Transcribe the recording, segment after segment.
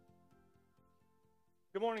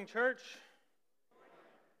Good morning, church.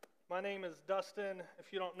 My name is Dustin.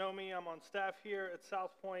 If you don't know me, I'm on staff here at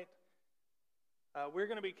South Point. We're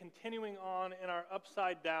going to be continuing on in our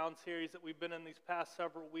Upside Down series that we've been in these past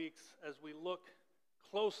several weeks as we look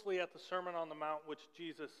closely at the Sermon on the Mount, which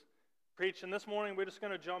Jesus preached. And this morning, we're just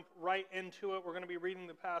going to jump right into it. We're going to be reading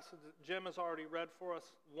the passage that Jim has already read for us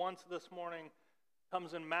once this morning. It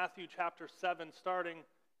comes in Matthew chapter 7, starting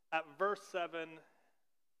at verse 7.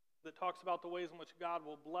 That talks about the ways in which God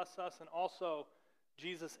will bless us, and also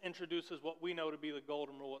Jesus introduces what we know to be the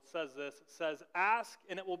golden rule. It says this, it says, "Ask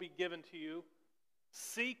and it will be given to you,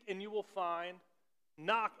 seek and you will find,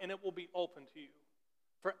 knock and it will be open to you.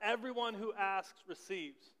 For everyone who asks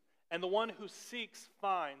receives, and the one who seeks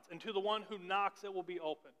finds, and to the one who knocks it will be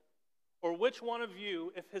opened. Or which one of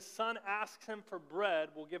you, if his son asks him for bread,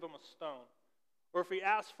 will give him a stone? Or if he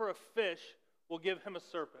asks for a fish, will give him a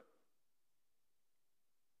serpent?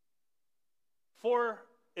 For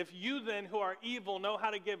if you then, who are evil, know how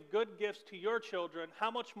to give good gifts to your children, how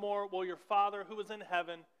much more will your Father who is in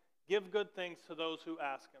heaven give good things to those who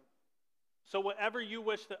ask him? So whatever you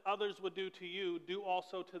wish that others would do to you, do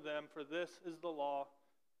also to them, for this is the law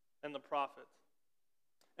and the prophets."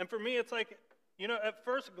 And for me, it's like, at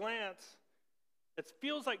first glance, it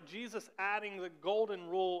feels like Jesus adding the golden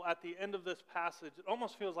rule at the end of this passage. It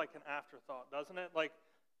almost feels like an afterthought, doesn't it? Like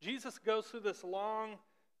Jesus goes through this long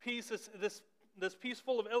piece, this piece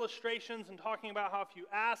full of illustrations and talking about how if you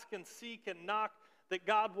ask and seek and knock, that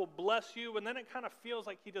God will bless you. And then it kind of feels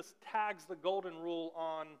like he just tags the golden rule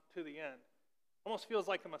on to the end. Almost feels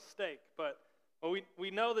like a mistake. But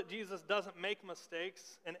we know that Jesus doesn't make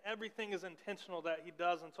mistakes, and everything is intentional that he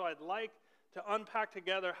does. And so I'd like to unpack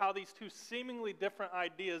together how these two seemingly different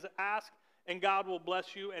ideas, ask and God will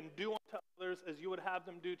bless you, and do unto others as you would have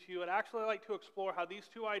them do to you. I'd actually like to explore how these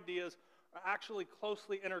two ideas are actually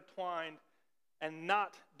closely intertwined and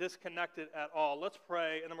not disconnected at all. Let's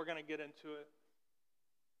pray, and then we're going to get into it.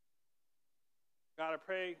 God, I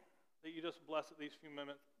pray that you just bless these few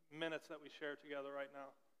minutes that we share together right now.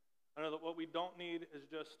 I know that what we don't need is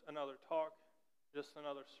just another talk, just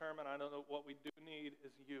another sermon. I know that what we do need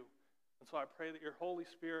is you. And so I pray that your Holy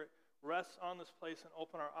Spirit rests on this place and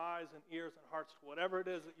open our eyes and ears and hearts to whatever it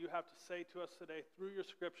is that you have to say to us today through your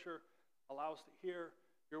scripture. Allow us to hear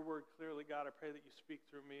your word clearly, God. I pray that you speak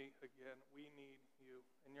through me again. We need you.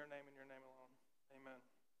 In your name and your name alone. Amen.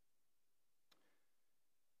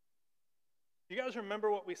 You guys remember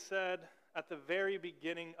what we said at the very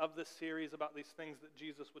beginning of this series about these things that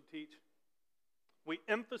Jesus would teach? We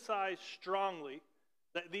emphasized strongly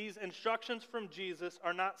that these instructions from Jesus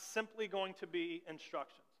are not simply going to be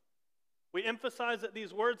instructions. We emphasized that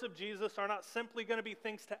these words of Jesus are not simply going to be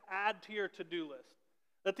things to add to your to-do list.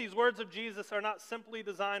 That these words of Jesus are not simply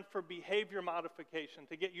designed for behavior modification,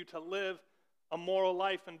 to get you to live a moral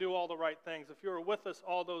life and do all the right things. If you were with us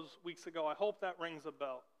all those weeks ago, I hope that rings a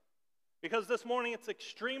bell. Because this morning it's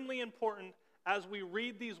extremely important as we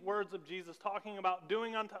read these words of Jesus talking about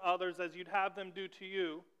doing unto others as you'd have them do to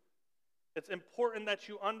you. It's important that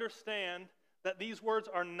you understand that these words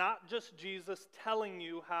are not just Jesus telling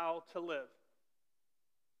you how to live.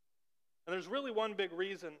 And there's really one big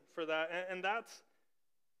reason for that, and that's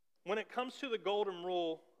when it comes to the golden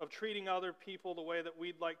rule of treating other people the way that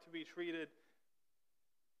we'd like to be treated,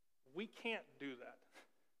 we can't do that.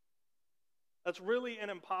 That's really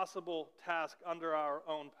an impossible task under our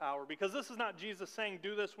own power, because this is not Jesus saying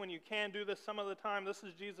do this when you can do this some of the time. This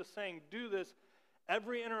is Jesus saying do this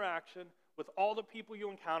every interaction with all the people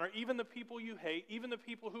you encounter, even the people you hate, even the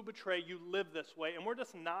people who betray you. Live this way, and we're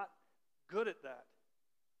just not good at that.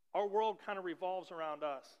 Our world kind of revolves around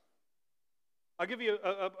us. I'll give you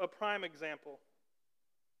a prime example.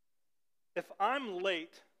 If I'm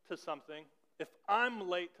late to something,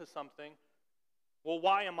 well,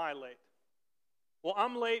 why am I late? Well,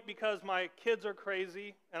 I'm late because my kids are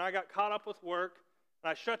crazy, and I got caught up with work, and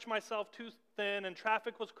I stretched myself too thin, and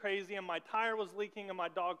traffic was crazy, and my tire was leaking, and my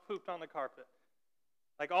dog pooped on the carpet.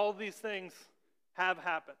 Like, all of these things have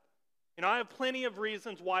happened. I have plenty of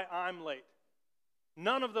reasons why I'm late.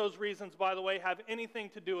 None of those reasons, by the way, have anything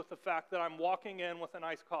to do with the fact that I'm walking in with an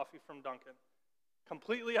iced coffee from Dunkin'.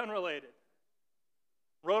 Completely unrelated.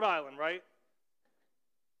 Rhode Island, right?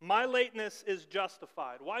 My lateness is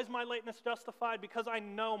justified. Why is my lateness justified? Because I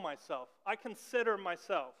know myself. I consider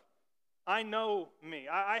myself. I know me.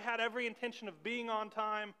 I had every intention of being on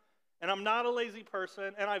time, and I'm not a lazy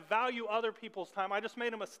person, and I value other people's time. I just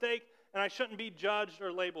made a mistake, and I shouldn't be judged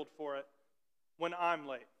or labeled for it when I'm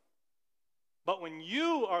late. But when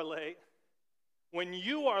you are late,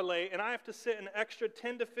 and I have to sit an extra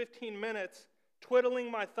 10 to 15 minutes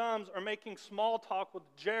twiddling my thumbs or making small talk with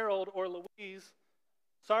Gerald or Louise,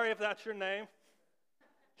 Sorry if that's your name.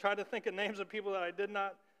 Try to think of names of people that I did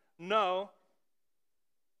not know.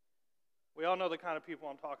 We all know the kind of people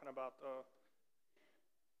I'm talking about, though.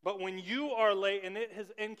 But when you are late and it has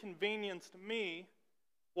inconvenienced me,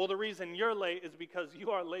 well, the reason you're late is because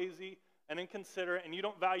you are lazy and inconsiderate and you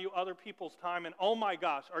don't value other people's time. And oh my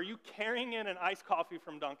gosh, are you carrying in an iced coffee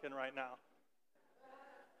from Dunkin' right now?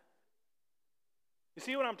 You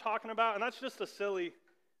see what I'm talking about? And that's just a silly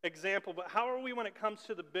example, but how are we when it comes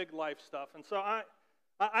to the big life stuff? And so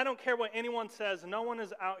I don't care what anyone says. No one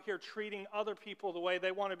is out here treating other people the way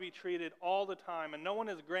they want to be treated all the time, and no one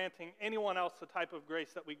is granting anyone else the type of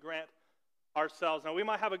grace that we grant ourselves. Now, we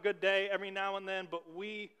might have a good day every now and then, but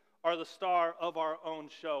we are the star of our own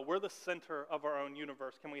show. We're the center of our own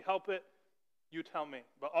universe. Can we help it? You tell me.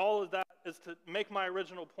 But all of that is to make my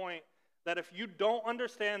original point that if you don't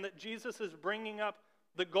understand that Jesus is bringing up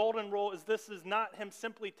the golden rule, is this is not him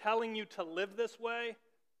simply telling you to live this way.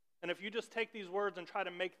 And if you just take these words and try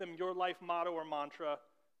to make them your life motto or mantra,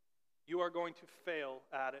 you are going to fail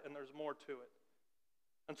at it, and there's more to it.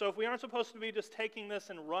 And so if we aren't supposed to be just taking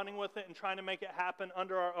this and running with it and trying to make it happen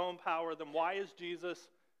under our own power, then why is Jesus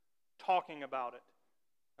talking about it?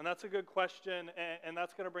 And that's a good question, and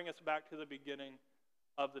that's going to bring us back to the beginning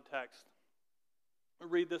of the text.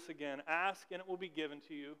 Read this again. Ask, and it will be given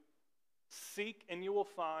to you. Seek, and you will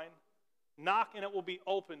find. Knock, and it will be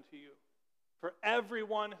open to you. For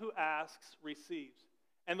everyone who asks receives,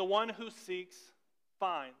 and the one who seeks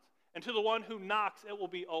finds, and to the one who knocks it will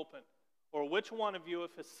be opened. Or which one of you,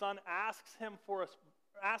 if his son asks him for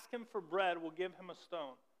bread, will give him a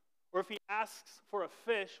stone? Or if he asks for a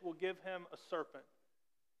fish, will give him a serpent?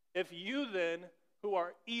 If you then, who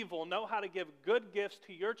are evil, know how to give good gifts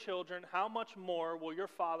to your children, how much more will your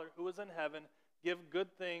Father who is in heaven give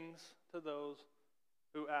good things to those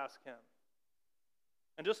who ask him?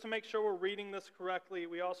 And just to make sure we're reading this correctly,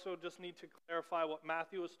 we also just need to clarify what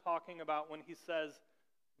Matthew is talking about when he says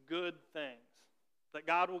good things. That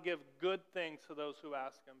God will give good things to those who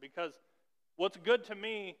ask him. Because what's good to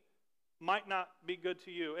me might not be good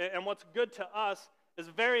to you. And what's good to us is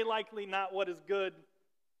very likely not what is good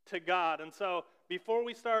to God. And so before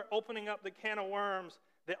we start opening up the can of worms,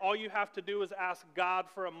 that all you have to do is ask God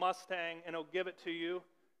for a Mustang and he'll give it to you.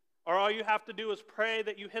 Or all you have to do is pray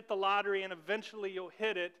that you hit the lottery and eventually you'll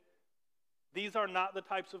hit it. These are not the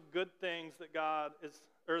types of good things that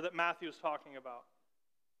that Matthew is talking about.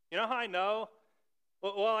 You know how I know?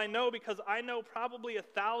 Well, I know because I know probably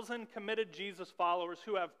 1,000 committed Jesus followers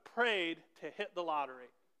who have prayed to hit the lottery.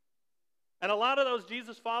 And a lot of those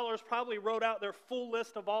Jesus followers probably wrote out their full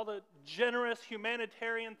list of all the generous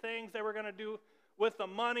humanitarian things they were going to do with the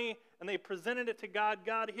money, and they presented it to God.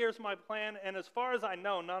 God, here's my plan. And as far as I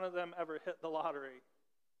know, none of them ever hit the lottery.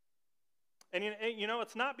 And you know,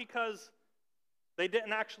 it's not because they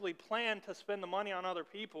didn't actually plan to spend the money on other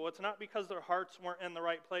people. It's not because their hearts weren't in the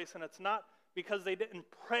right place, and it's not because they didn't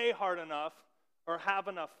pray hard enough or have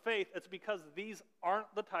enough faith. It's because these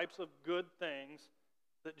aren't the types of good things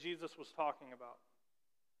that Jesus was talking about.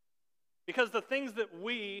 Because the things that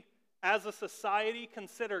we, as a society,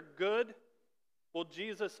 consider good, well,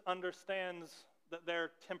 Jesus understands that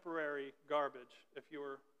they're temporary garbage. If you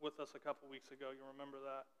were with us a couple weeks ago, you remember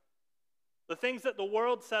that. The things that the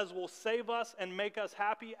world says will save us and make us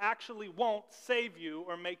happy actually won't save you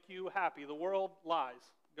or make you happy. The world lies.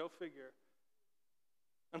 Go figure.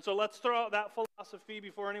 And so let's throw out that philosophy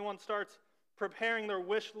before anyone starts preparing their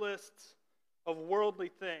wish lists of worldly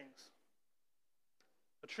things.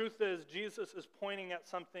 The truth is, Jesus is pointing at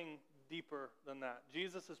something deeper than that.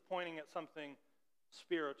 Jesus is pointing at something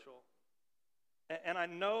spiritual. And I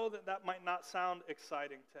know that might not sound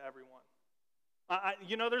exciting to everyone.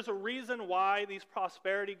 You know, there's a reason why these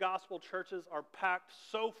prosperity gospel churches are packed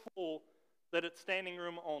so full that it's standing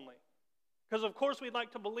room only. Because, of course, we'd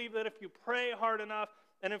like to believe that if you pray hard enough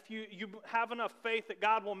and if you have enough faith that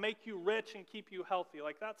God will make you rich and keep you healthy.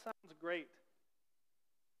 Like, that sounds great.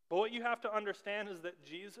 But what you have to understand is that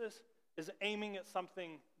Jesus is aiming at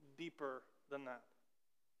something deeper than that.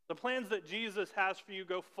 The plans that Jesus has for you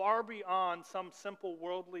go far beyond some simple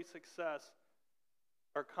worldly success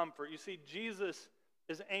or comfort. You see, Jesus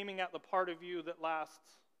is aiming at the part of you that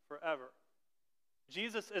lasts forever.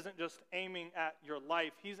 Jesus isn't just aiming at your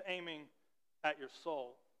life, he's aiming at your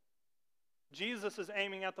soul. Jesus is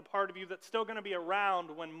aiming at the part of you that's still going to be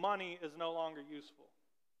around when money is no longer useful.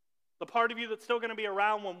 The part of you that's still going to be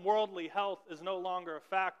around when worldly health is no longer a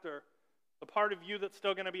factor. The part of you that's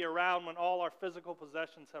still going to be around when all our physical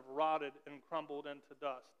possessions have rotted and crumbled into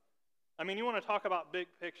dust. I mean, you want to talk about big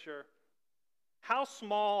picture. How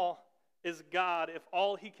small is God if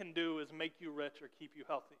all he can do is make you rich or keep you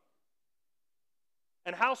healthy?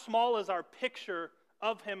 And how small is our picture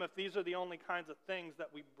of him if these are the only kinds of things that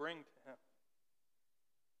we bring to him?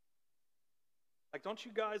 Like, don't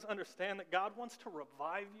you guys understand that God wants to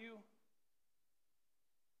revive you?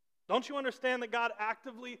 Don't you understand that God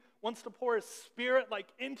actively wants to pour his Spirit like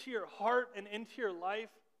into your heart and into your life?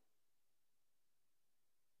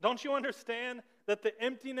 Don't you understand that the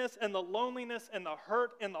emptiness and the loneliness and the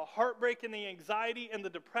hurt and the heartbreak and the anxiety and the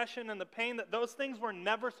depression and the pain, that those things were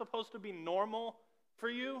never supposed to be normal for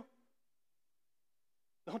you?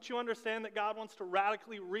 Don't you understand that God wants to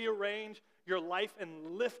radically rearrange your life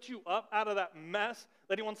and lift you up out of that mess?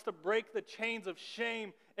 That he wants to break the chains of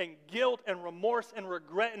shame and guilt and remorse and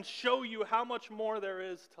regret and show you how much more there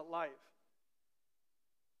is to life?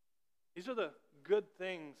 These are the good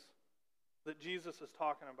things that Jesus is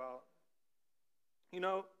talking about. You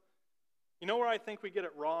know where I think we get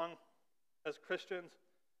it wrong as Christians?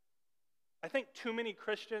 I think too many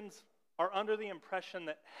Christians are under the impression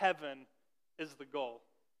that heaven is the goal.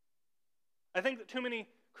 I think that too many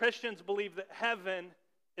Christians believe that heaven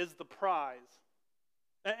is the prize.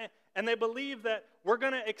 And they believe that we're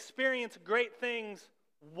going to experience great things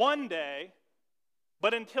one day,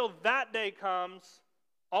 but until that day comes,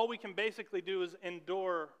 all we can basically do is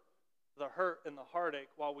endure the hurt and the heartache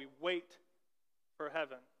while we wait for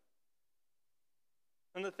heaven.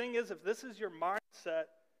 And the thing is, if this is your mindset,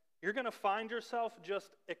 you're going to find yourself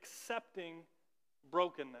just accepting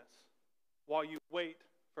brokenness while you wait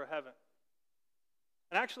for heaven.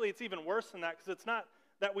 And actually, it's even worse than that, because it's not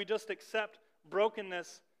that we just accept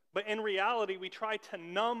brokenness, but in reality, we try to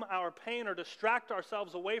numb our pain or distract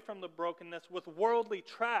ourselves away from the brokenness with worldly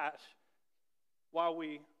trash while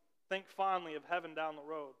we think fondly of heaven down the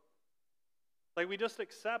road. Like, we just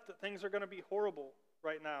accept that things are going to be horrible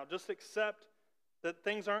right now. Just accept that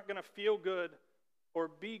things aren't going to feel good or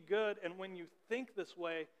be good. And when you think this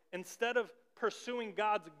way, instead of pursuing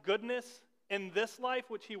God's goodness in this life,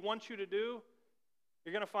 which he wants you to do,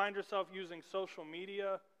 you're going to find yourself using social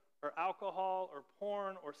media or alcohol or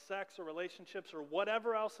porn or sex or relationships or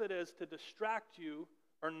whatever else it is to distract you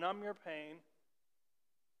or numb your pain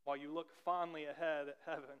while you look fondly ahead at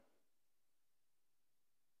heaven.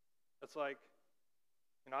 It's like,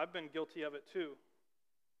 I've been guilty of it too.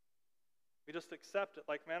 We just accept it.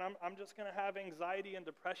 Like, man, I'm just going to have anxiety and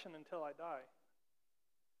depression until I die.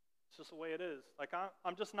 It's just the way it is. Like,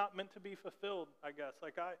 I'm just not meant to be fulfilled, I guess.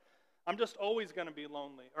 Like, I'm just always going to be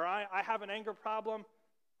lonely. Or I have an anger problem.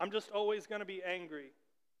 I'm just always going to be angry.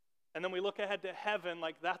 And then we look ahead to heaven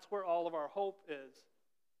like that's where all of our hope is.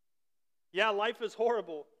 Yeah, life is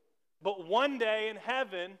horrible. But one day in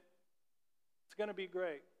heaven, it's going to be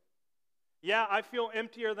great. Yeah, I feel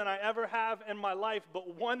emptier than I ever have in my life,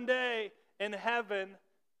 but one day in heaven,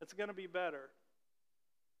 it's going to be better.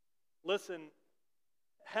 Listen,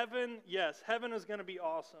 heaven, yes, heaven is going to be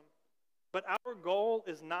awesome, but our goal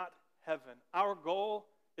is not heaven. Our goal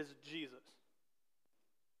is Jesus.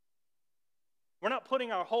 We're not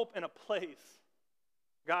putting our hope in a place,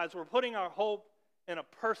 guys. We're putting our hope in a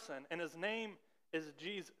person, and his name is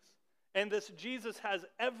Jesus. And this Jesus has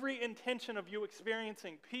every intention of you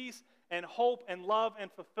experiencing peace and hope and love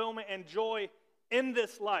and fulfillment and joy in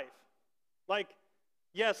this life. Like,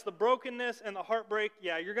 yes, the brokenness and the heartbreak,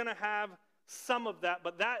 yeah, you're going to have some of that,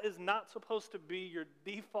 but that is not supposed to be your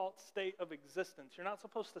default state of existence. You're not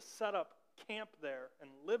supposed to set up camp there and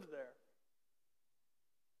live there.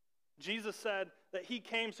 Jesus said that he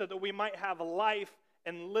came so that we might have life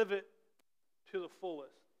and live it to the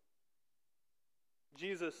fullest.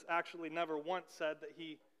 Jesus actually never once said that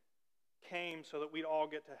he came so that we'd all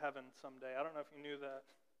get to heaven someday. I don't know if you knew that.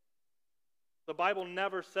 The Bible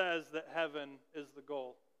never says that heaven is the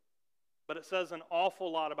goal, but it says an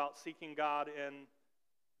awful lot about seeking God in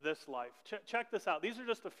this life. Check this out. These are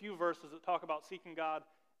just a few verses that talk about seeking God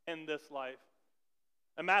in this life.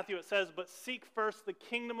 In Matthew it says, "But seek first the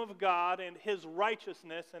kingdom of God and his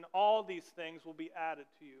righteousness, and all these things will be added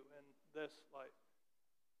to you in this life."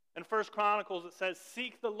 In 1 Chronicles it says,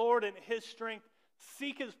 "Seek the Lord in his strength,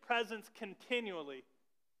 seek his presence continually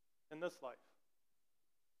in this life."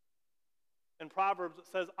 In Proverbs it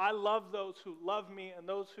says, "I love those who love me, and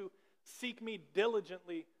those who seek me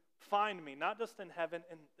diligently find me," not just in heaven,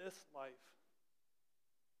 in this life.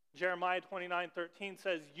 Jeremiah 29:13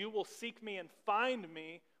 says, "You will seek me and find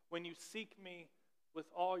me when you seek me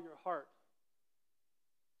with all your heart."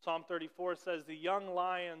 Psalm 34 says, "The young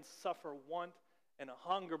lions suffer want and a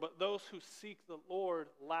hunger, but those who seek the Lord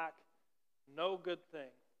lack no good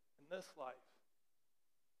thing in this life."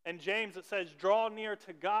 In James it says, "Draw near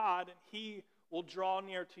to God, and he will draw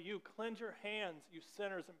near to you. Cleanse your hands, you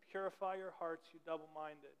sinners, and purify your hearts, you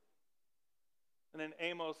double-minded." And in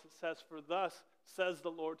Amos it says, for thus says the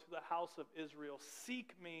Lord to the house of Israel,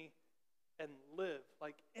 seek me and live.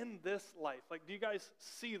 Like in this life. Like, do you guys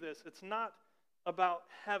see this? It's not about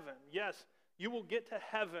heaven. Yes, you will get to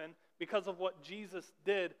heaven because of what Jesus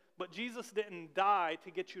did, but Jesus didn't die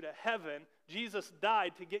to get you to heaven. Jesus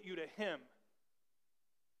died to get you to him.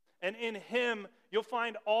 And in him, you'll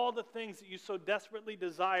find all the things that you so desperately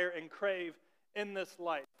desire and crave in this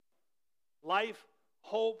life. Life,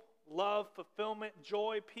 hope, love, fulfillment,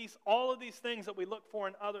 joy, peace, all of these things that we look for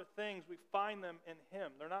in other things, we find them in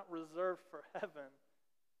him. They're not reserved for heaven.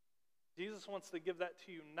 Jesus wants to give that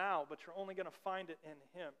to you now, but you're only going to find it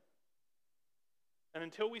in him. And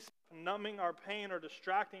until we stop numbing our pain or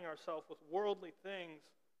distracting ourselves with worldly things,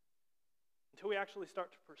 until we actually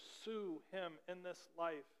start to pursue him in this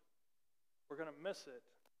life, we're going to miss it.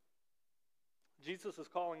 Jesus is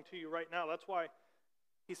calling to you right now. That's why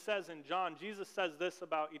he says in John, Jesus says this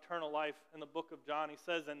about eternal life in the book of John. He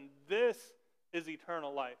says, and this is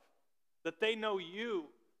eternal life, that they know you,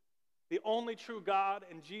 the only true God,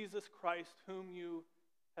 and Jesus Christ, whom you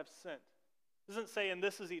have sent. It doesn't say, and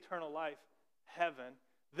this is eternal life, heaven.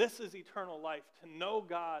 This is eternal life, to know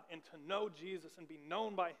God and to know Jesus and be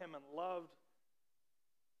known by him and loved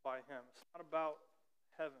by him. It's not about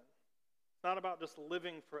heaven. It's not about just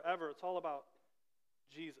living forever. It's all about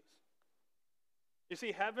Jesus. You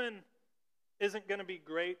see, heaven isn't going to be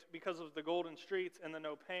great because of the golden streets and the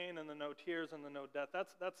no pain and the no tears and the no death.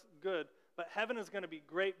 That's good. But heaven is going to be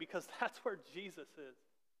great because that's where Jesus is.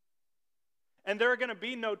 And there are going to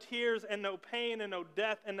be no tears and no pain and no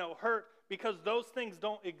death and no hurt because those things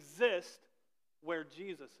don't exist where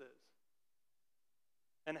Jesus is.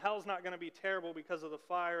 And hell's not going to be terrible because of the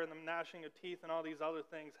fire and the gnashing of teeth and all these other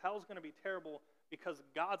things. Hell's going to be terrible because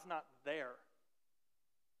God's not there.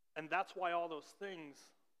 And that's why all those things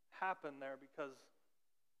happen there, because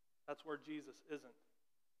that's where Jesus isn't.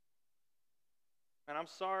 And I'm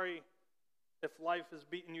sorry if life has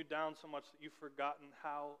beaten you down so much that you've forgotten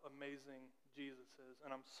how amazing Jesus is.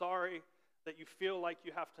 And I'm sorry that you feel like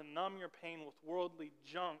you have to numb your pain with worldly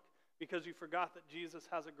junk because you forgot that Jesus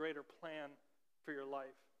has a greater plan for your life.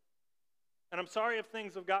 And I'm sorry if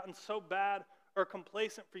things have gotten so bad or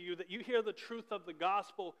complacent for you that you hear the truth of the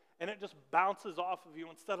gospel and it just bounces off of you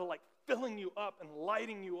instead of like filling you up and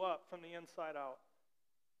lighting you up from the inside out.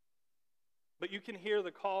 But you can hear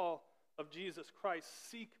the call of Jesus Christ,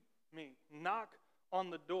 seek me, knock on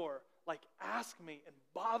the door, like ask me and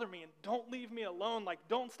bother me and don't leave me alone, like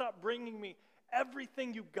don't stop bringing me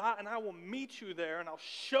everything you got and I will meet you there and I'll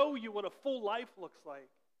show you what a full life looks like.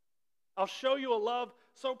 I'll show you a love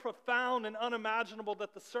so profound and unimaginable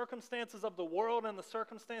that the circumstances of the world and the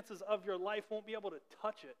circumstances of your life won't be able to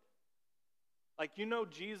touch it. Like, you know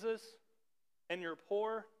Jesus and you're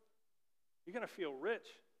poor, you're going to feel rich.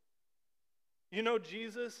 You know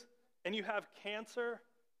Jesus and you have cancer,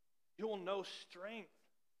 you will know strength.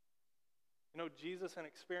 You know Jesus and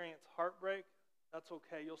experience heartbreak, that's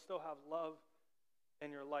okay. You'll still have love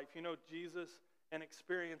in your life. You know Jesus and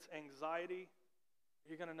experience anxiety,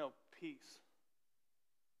 you're going to know peace.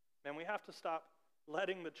 Man, we have to stop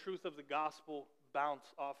letting the truth of the gospel bounce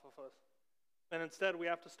off of us. And instead, we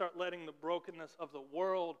have to start letting the brokenness of the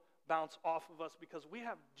world bounce off of us because we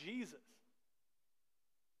have Jesus.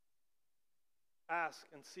 Ask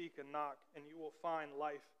and seek and knock, and you will find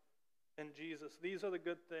life in Jesus. These are the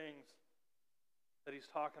good things that he's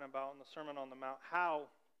talking about in the Sermon on the Mount. How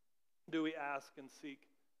do we ask and seek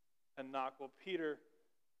and knock? Well,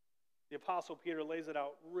 the Apostle Peter lays it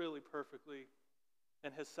out really perfectly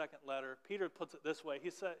in his second letter. Peter puts it this way.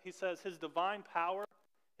 He says, his divine power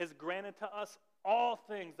has granted to us all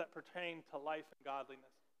things that pertain to life and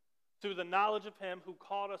godliness, through the knowledge of him who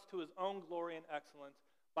called us to his own glory and excellence,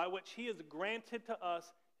 by which he has granted to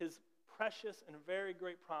us his precious and very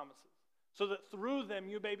great promises, so that through them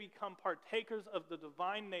you may become partakers of the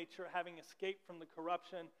divine nature, having escaped from the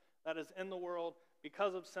corruption that is in the world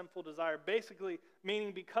because of sinful desire. Basically,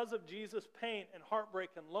 meaning because of Jesus' pain and heartbreak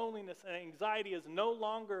and loneliness and anxiety is no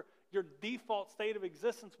longer your default state of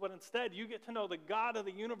existence, but instead you get to know the God of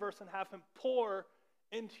the universe and have him pour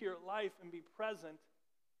into your life and be present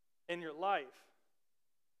in your life.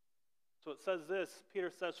 So it says this,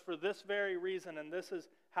 Peter says, for this very reason, and this is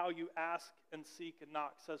how you ask and seek and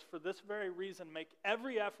knock, says, for this very reason, make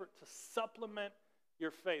every effort to supplement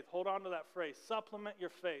your faith. Hold on to that phrase, supplement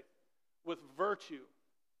your faith with virtue,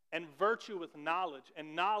 and virtue with knowledge,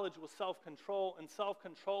 and knowledge with self-control, and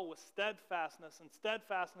self-control with steadfastness, and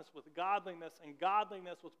steadfastness with godliness, and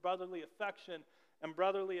godliness with brotherly affection, and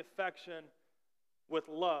brotherly affection with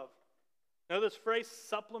love. Now this phrase,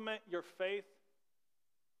 supplement your faith,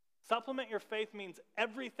 Supplement your faith means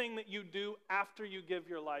everything that you do after you give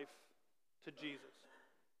your life to Jesus.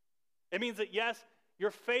 It means that, yes,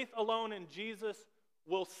 your faith alone in Jesus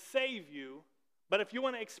will save you, but if you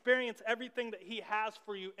want to experience everything that he has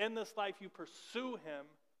for you in this life, you pursue him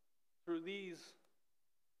through these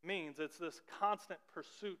means. It's this constant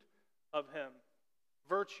pursuit of him.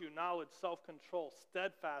 Virtue, knowledge, self-control,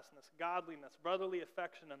 steadfastness, godliness, brotherly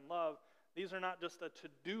affection, and love. These are not just a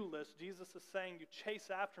to-do list. Jesus is saying you chase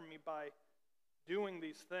after me by doing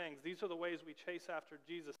these things. These are the ways we chase after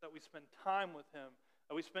Jesus, that we spend time with him,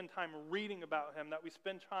 that we spend time reading about him, that we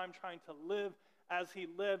spend time trying to live as he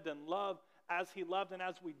lived and love as he loved. And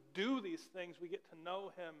as we do these things, we get to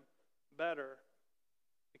know him better.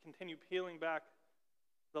 We continue peeling back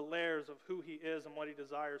the layers of who he is and what he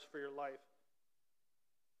desires for your life.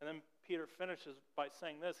 And then Peter finishes by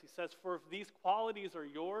saying this. He says, for if these qualities are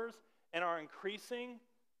yours and are increasing,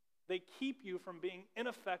 they keep you from being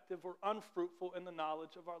ineffective or unfruitful in the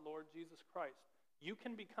knowledge of our Lord Jesus Christ. You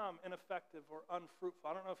can become ineffective or unfruitful.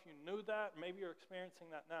 I don't know if you knew that. Maybe you're experiencing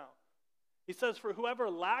that now. He says, for whoever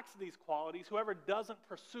lacks these qualities, whoever doesn't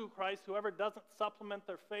pursue Christ, whoever doesn't supplement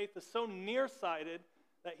their faith, is so nearsighted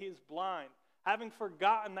that he is blind, having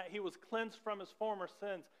forgotten that he was cleansed from his former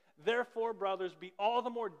sins. Therefore, brothers, be all the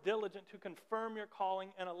more diligent to confirm your calling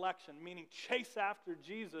and election, meaning chase after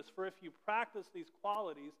Jesus, for if you practice these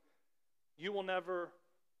qualities, you will never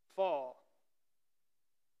fall.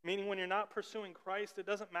 Meaning when you're not pursuing Christ, it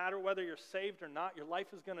doesn't matter whether you're saved or not. Your life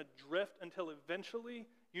is going to drift until eventually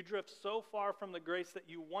you drift so far from the grace that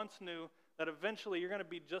you once knew that eventually you're going to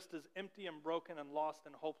be just as empty and broken and lost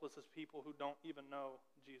and hopeless as people who don't even know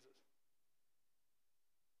Jesus.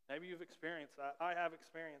 Maybe you've experienced that. I have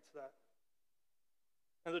experienced that.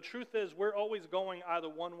 And the truth is, we're always going either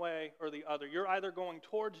one way or the other. You're either going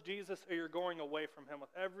towards Jesus or you're going away from him with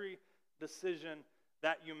every decision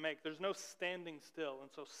that you make. There's no standing still.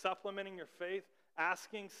 And so supplementing your faith,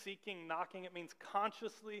 asking, seeking, knocking, it means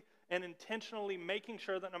consciously and intentionally making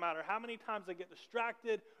sure that no matter how many times I get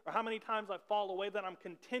distracted or how many times I fall away, that I'm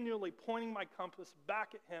continually pointing my compass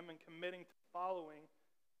back at him and committing to following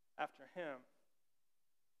after him.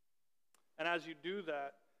 And as you do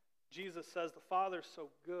that, Jesus says the Father's so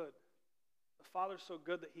good. The Father's so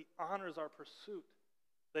good that he honors our pursuit,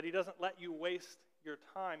 that he doesn't let you waste your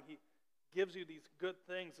time. He gives you these good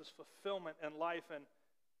things, this fulfillment in life. And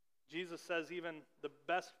Jesus says even the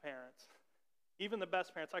best parents,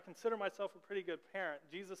 I consider myself a pretty good parent.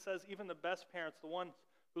 Jesus says even the best parents, the ones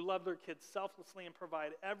who love their kids selflessly and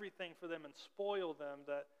provide everything for them and spoil them,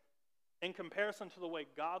 that in comparison to the way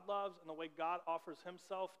God loves and the way God offers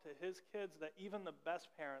himself to his kids, that even the best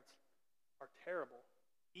parents are terrible,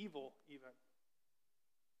 evil even.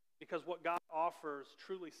 Because what God offers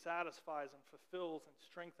truly satisfies and fulfills and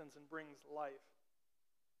strengthens and brings life.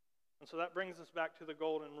 And so that brings us back to the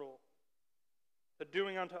golden rule. The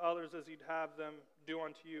doing unto others as you'd have them do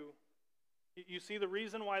unto you. You see the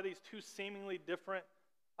reason why these two seemingly different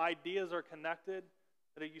ideas are connected?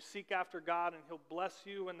 That you seek after God and he'll bless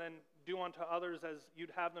you and then do unto others as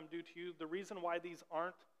you'd have them do to you. The reason why these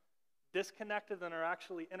aren't disconnected and are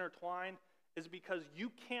actually intertwined is because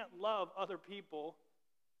you can't love other people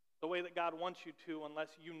the way that God wants you to unless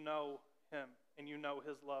you know him and you know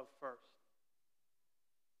his love first.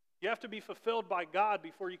 You have to be fulfilled by God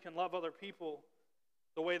before you can love other people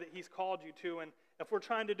the way that he's called you to. And if we're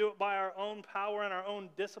trying to do it by our own power and our own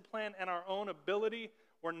discipline and our own ability,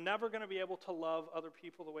 we're never going to be able to love other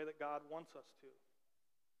people the way that God wants us to.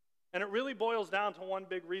 And it really boils down to one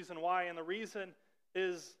big reason why, and the reason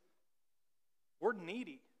is we're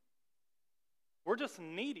needy. We're just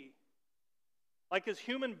needy. Like as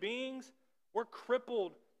human beings, we're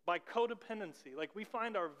crippled by codependency. Like we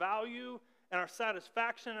find our value and our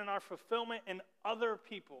satisfaction and our fulfillment in other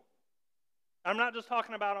people. I'm not just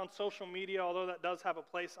talking about on social media, although that does have a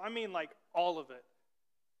place. I mean like all of it.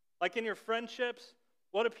 Like in your friendships,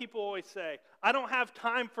 what do people always say? I don't have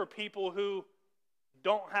time for people who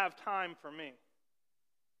don't have time for me.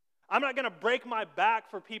 I'm not going to break my back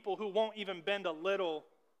for people who won't even bend a little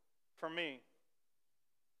for me.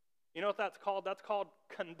 You know what that's called? That's called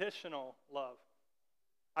conditional love.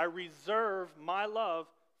 I reserve my love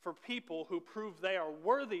for people who prove they are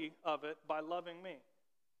worthy of it by loving me.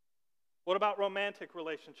 What about romantic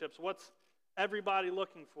relationships? What's everybody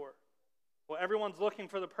looking for? Well, everyone's looking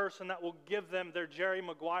for the person that will give them their Jerry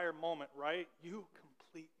Maguire moment, right? You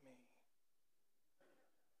complete me.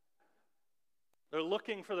 They're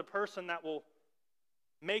looking for the person that will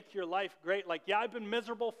make your life great. Like, yeah, I've been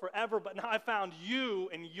miserable forever, but now I found you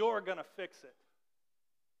and you're going to fix it.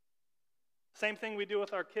 Same thing we do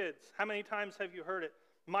with our kids. How many times have you heard it?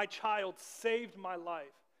 My child saved my life.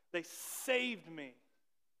 They saved me.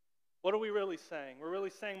 What are we really saying? We're really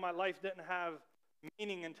saying my life didn't have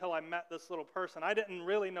meaning until I met this little person. I didn't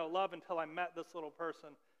really know love until I met this little person.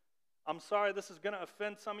 I'm sorry, this is going to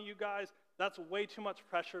offend some of you guys. That's way too much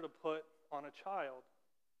pressure to put on a child.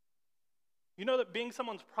 You know that being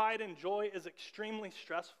someone's pride and joy is extremely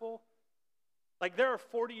stressful? Like there are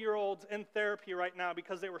 40-year-olds in therapy right now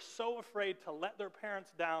because they were so afraid to let their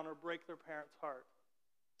parents down or break their parents' heart.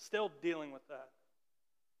 Still dealing with that.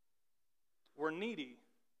 We're needy.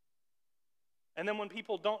 And then when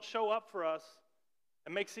people don't show up for us,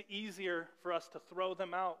 it makes it easier for us to throw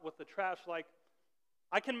them out with the trash. Like,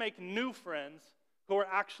 I can make new friends who are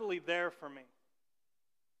actually there for me.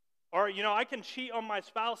 Or, I can cheat on my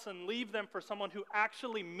spouse and leave them for someone who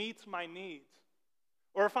actually meets my needs.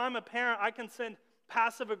 Or if I'm a parent, I can send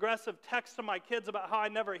passive-aggressive texts to my kids about how I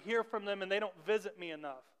never hear from them and they don't visit me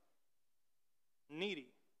enough. Needy.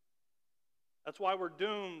 That's why we're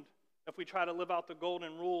doomed if we try to live out the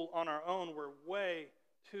golden rule on our own. We're way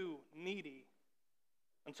too needy.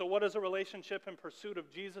 And so what does a relationship in pursuit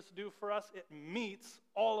of Jesus do for us? It meets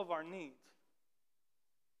all of our needs.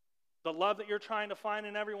 The love that you're trying to find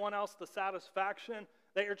in everyone else, the satisfaction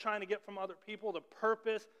that you're trying to get from other people, the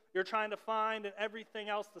purpose you're trying to find in everything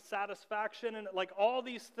else, the satisfaction, and like all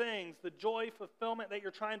these things, the joy, fulfillment that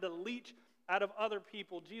you're trying to leech out of other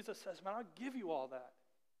people, Jesus says, man, I'll give you all that.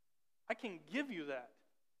 I can give you that.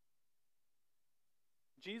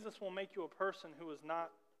 Jesus will make you a person who is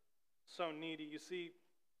not so needy. You see,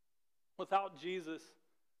 without Jesus,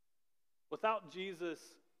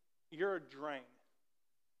 you're a drain.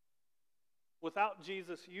 Without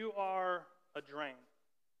Jesus, you are a drain.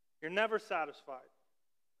 You're never satisfied.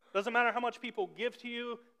 Doesn't matter how much people give to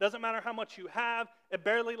you. Doesn't matter how much you have. It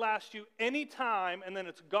barely lasts you any time, and then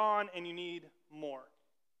it's gone, and you need more.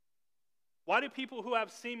 Why do people who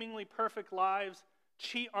have seemingly perfect lives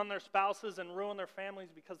cheat on their spouses and ruin their families?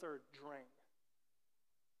 Because they're a drain.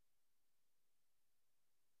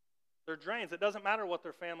 They're drains. It doesn't matter what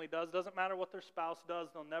their family does. It doesn't matter what their spouse does.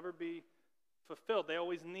 They'll never be fulfilled. They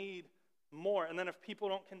always need more. And then if people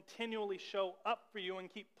don't continually show up for you and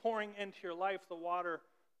keep pouring into your life, the water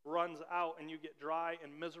runs out and you get dry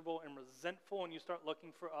and miserable and resentful, and you start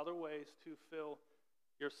looking for other ways to fill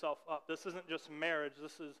yourself up. This isn't just marriage.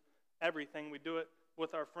 This is everything. We do it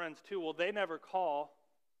with our friends too. Well, they never call.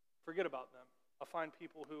 Forget about them. I'll find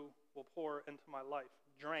people who will pour into my life.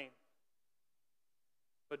 Drain.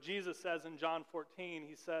 But Jesus says in John 14,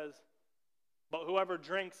 he says, but whoever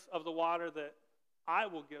drinks of the water that I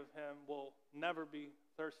will give him will never be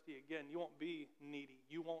thirsty again. You won't be needy.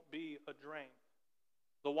 You won't be a drain.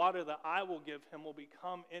 The water that I will give him will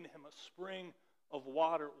become in him a spring of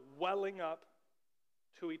water welling up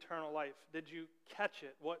to eternal life. Did you catch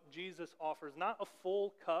it? What Jesus offers? Not a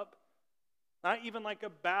full cup, not even like a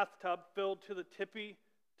bathtub filled to the tippy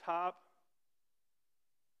top.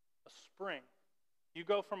 A spring. You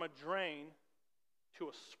go from a drain to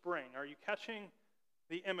a spring. Are you catching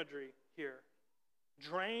the imagery here?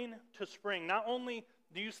 Drain to spring. Not only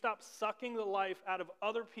do you stop sucking the life out of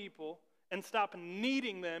other people and stop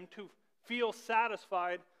needing them to feel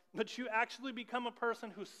satisfied, but you actually become a person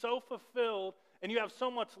who's so fulfilled and you have so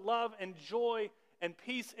much love and joy and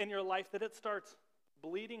peace in your life that it starts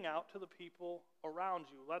bleeding out to the people around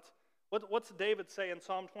you. What's David say in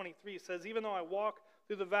Psalm 23? He says, even though I walk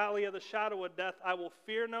through the valley of the shadow of death, I will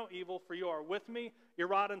fear no evil, for you are with me. Your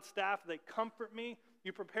rod and staff, they comfort me.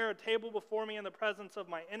 You prepare a table before me in the presence of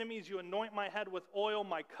my enemies. You anoint my head with oil.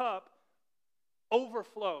 My cup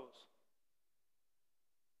overflows.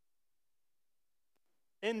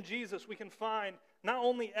 In Jesus, we can find not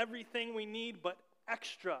only everything we need, but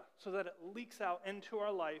extra, so that it leaks out into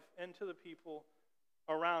our life, into the people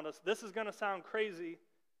around us. This is going to sound crazy,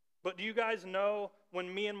 but do you guys know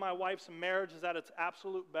when me and my wife's marriage is at its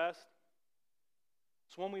absolute best?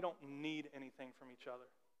 It's when we don't need anything from each other.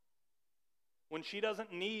 When she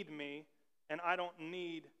doesn't need me and I don't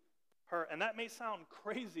need her. And that may sound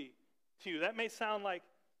crazy to you. That may sound like,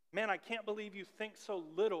 man, I can't believe you think so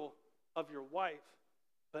little of your wife.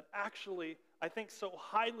 But actually, I think so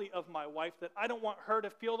highly of my wife that I don't want her to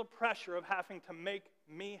feel the pressure of having to make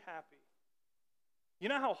me happy. You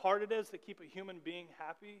know how hard it is to keep a human being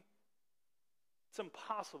happy? It's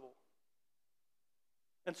impossible.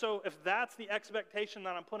 And so if that's the expectation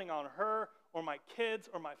that I'm putting on her or my kids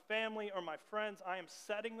or my family or my friends, I am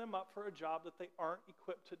setting them up for a job that they aren't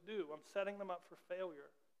equipped to do. I'm setting them up for failure.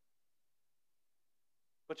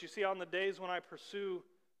 But you see, on the days when I pursue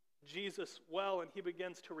Jesus well and he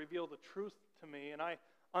begins to reveal the truth to me, and I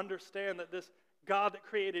understand that this God that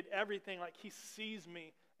created everything, like he sees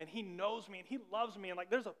me and he knows me and he loves me, and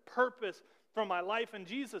like there's a purpose from my life, and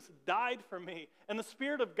Jesus died for me. And the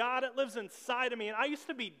Spirit of God, it lives inside of me. And I used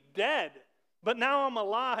to be dead, but now I'm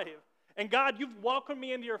alive. And God, you've welcomed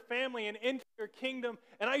me into your family and into your kingdom.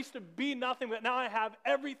 And I used to be nothing, but now I have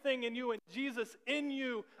everything in you. And Jesus, in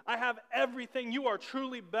you, I have everything. You are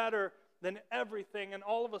truly better than everything. And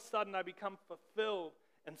all of a sudden, I become fulfilled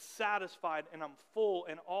and satisfied, and I'm full,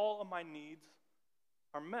 and all of my needs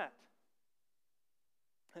are met.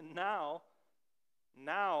 And now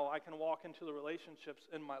I can walk into the relationships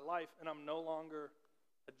in my life, and I'm no longer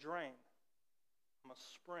a drain. I'm a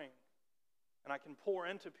spring. And I can pour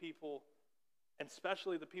into people, and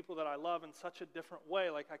especially the people that I love, in such a different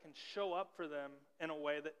way. Like I can show up for them in a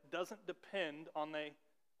way that doesn't depend on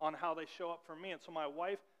how they show up for me. And so my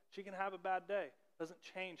wife, she can have a bad day. It doesn't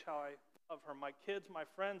change how I love her. My kids, my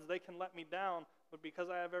friends, they can let me down, but because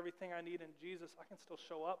I have everything I need in Jesus, I can still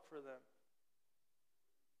show up for them.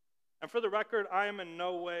 And for the record, I am in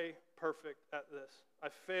no way perfect at this. I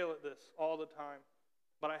fail at this all the time,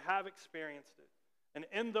 but I have experienced it. And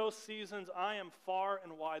in those seasons, I am far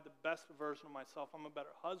and wide the best version of myself. I'm a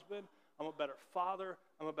better husband. I'm a better father.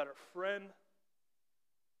 I'm a better friend.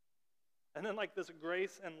 And then like this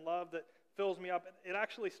grace and love that fills me up, it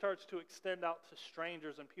actually starts to extend out to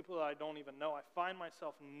strangers and people that I don't even know. I find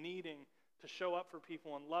myself needing to show up for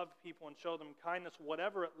people and love people and show them kindness,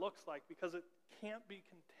 whatever it looks like, because it can't be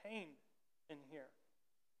contained in here.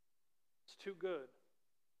 It's too good.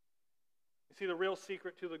 You see, the real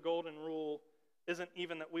secret to the golden rule isn't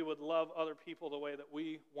even that we would love other people the way that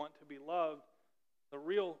we want to be loved. The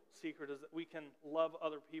real secret is that we can love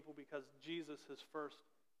other people because Jesus has first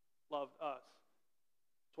loved us.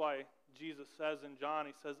 That's why Jesus says in John,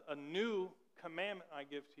 he says, "A new commandment I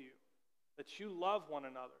give to you, that you love one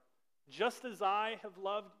another. Just as I have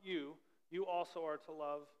loved you, you also are to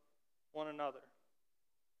love one another."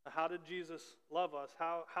 Now, how did Jesus love us?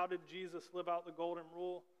 How did Jesus live out the golden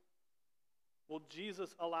rule? Well,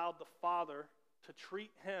 Jesus allowed the Father to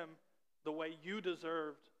treat him the way you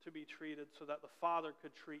deserved to be treated so that the Father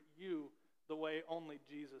could treat you the way only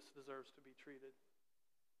Jesus deserves to be treated.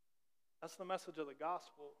 That's the message of the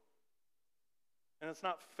gospel. And it's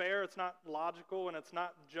not fair, it's not logical, and it's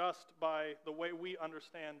not just by the way we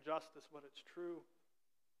understand justice, but it's true.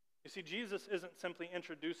 You see, Jesus isn't simply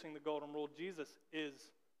introducing the golden rule. Jesus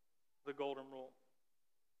is the golden rule.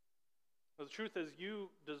 But the truth is, you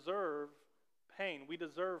deserve pain. We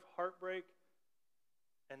deserve heartbreak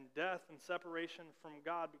and death and separation from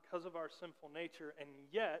God because of our sinful nature, and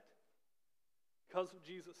yet, because of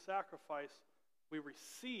Jesus' sacrifice, we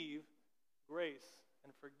receive grace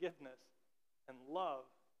and forgiveness and love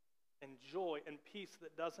and joy and peace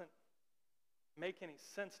that doesn't make any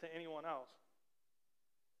sense to anyone else.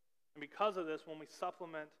 And because of this, when we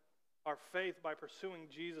supplement our faith by pursuing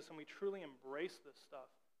Jesus and we truly embrace this stuff,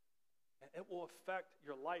 it will affect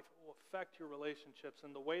your life. It will affect your relationships.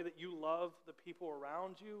 And the way that you love the people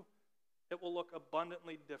around you, it will look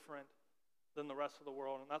abundantly different than the rest of the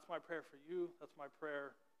world. And that's my prayer for you. That's my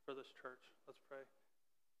prayer for this church. Let's pray.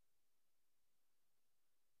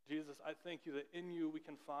 Jesus, I thank you that in you we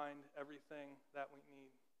can find everything that we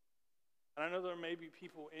need. And I know there may be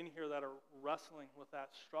people in here that are wrestling with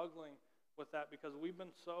that, struggling with that, because we've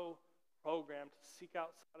been so programmed to seek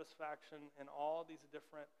out satisfaction in all these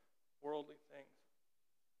different worldly things.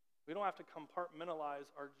 We don't have to compartmentalize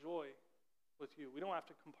our joy with you. We don't have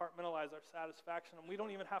to compartmentalize our satisfaction, and we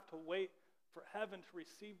don't even have to wait for heaven to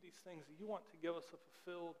receive these things. You want to give us a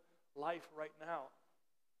fulfilled life right now.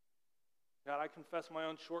 God, I confess my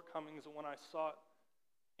own shortcomings when I sought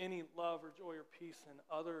any love or joy or peace in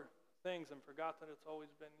other things and forgot that it's always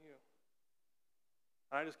been you.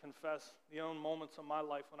 I just confess the own moments of my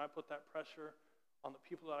life when I put that pressure on the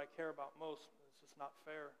people that I care about most. It's just not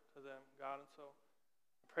fair to them, God. And so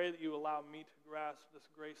I pray that you allow me to grasp this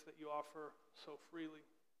grace that you offer so freely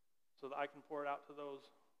so that I can pour it out to those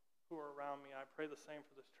who are around me. I pray the same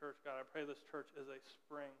for this church, God. I pray this church is a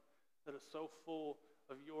spring that is so full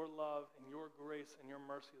of your love and your grace and your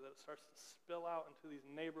mercy that it starts to spill out into these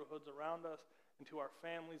neighborhoods around us, into our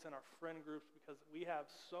families and our friend groups, because we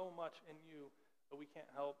have so much in you that we can't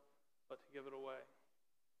help but to give it away.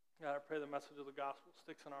 God, I pray the message of the gospel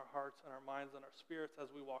sticks in our hearts and our minds and our spirits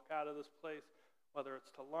as we walk out of this place, whether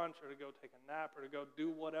it's to lunch or to go take a nap or to go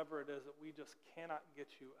do whatever it is that we just cannot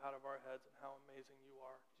get you out of our heads and how amazing you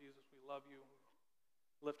are. Jesus, we love you.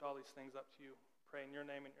 We lift all these things up to you. Pray in your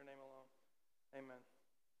name and your name alone. Amen.